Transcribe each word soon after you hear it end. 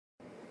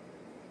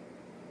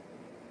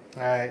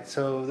Alright,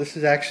 so this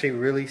is actually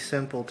really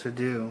simple to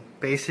do.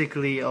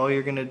 Basically, all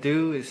you're going to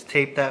do is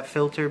tape that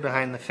filter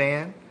behind the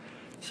fan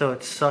so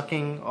it's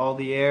sucking all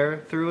the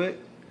air through it.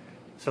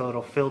 So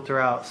it'll filter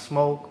out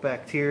smoke,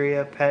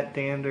 bacteria, pet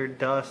dander,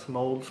 dust,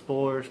 mold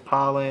spores,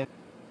 pollen.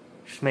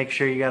 Just make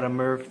sure you got a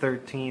MERV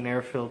 13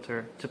 air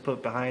filter to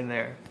put behind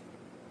there.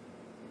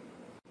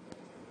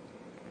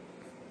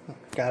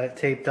 Got it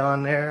taped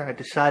on there. I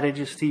decided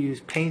just to use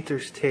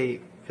painter's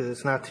tape because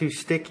it's not too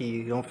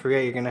sticky. Don't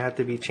forget, you're going to have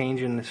to be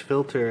changing this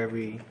filter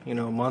every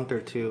month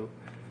or two.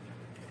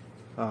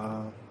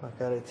 I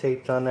got it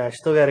taped on there. I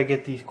still got to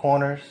get these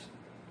corners.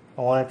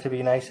 I want it to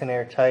be nice and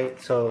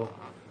airtight so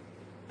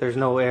there's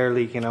no air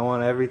leaking. I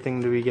want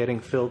everything to be getting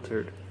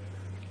filtered.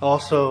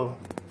 Also,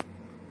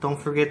 don't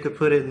forget to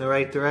put it in the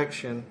right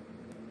direction.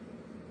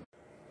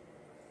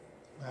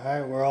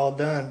 Alright, we're all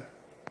done.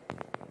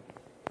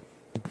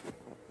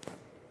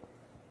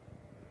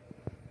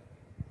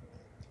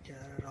 Got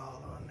it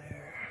all on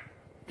there.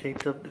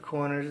 Taped up the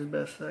corners as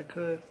best I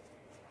could.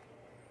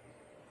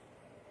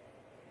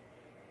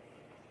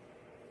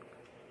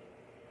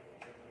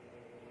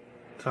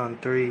 It's on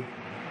 3.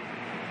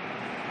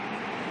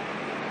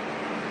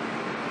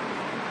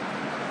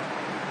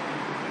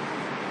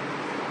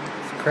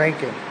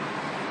 Cranking.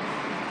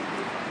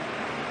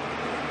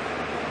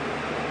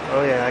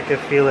 Oh yeah, I can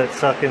feel it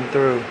sucking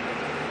through.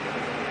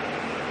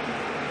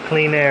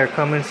 Clean air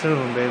coming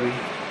soon, baby.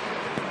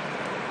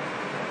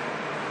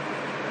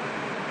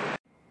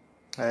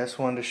 I just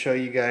wanted to show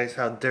you guys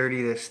how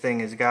dirty this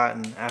thing has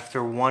gotten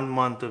after 1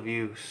 month of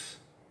use.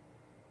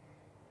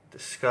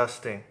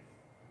 Disgusting.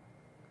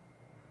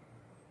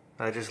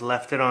 I just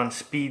left it on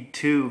speed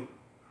 2,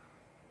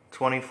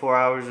 24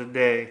 hours a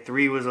day.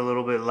 3 was a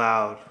little bit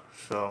loud,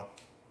 so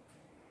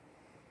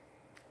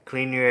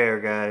clean your air,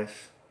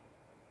 guys.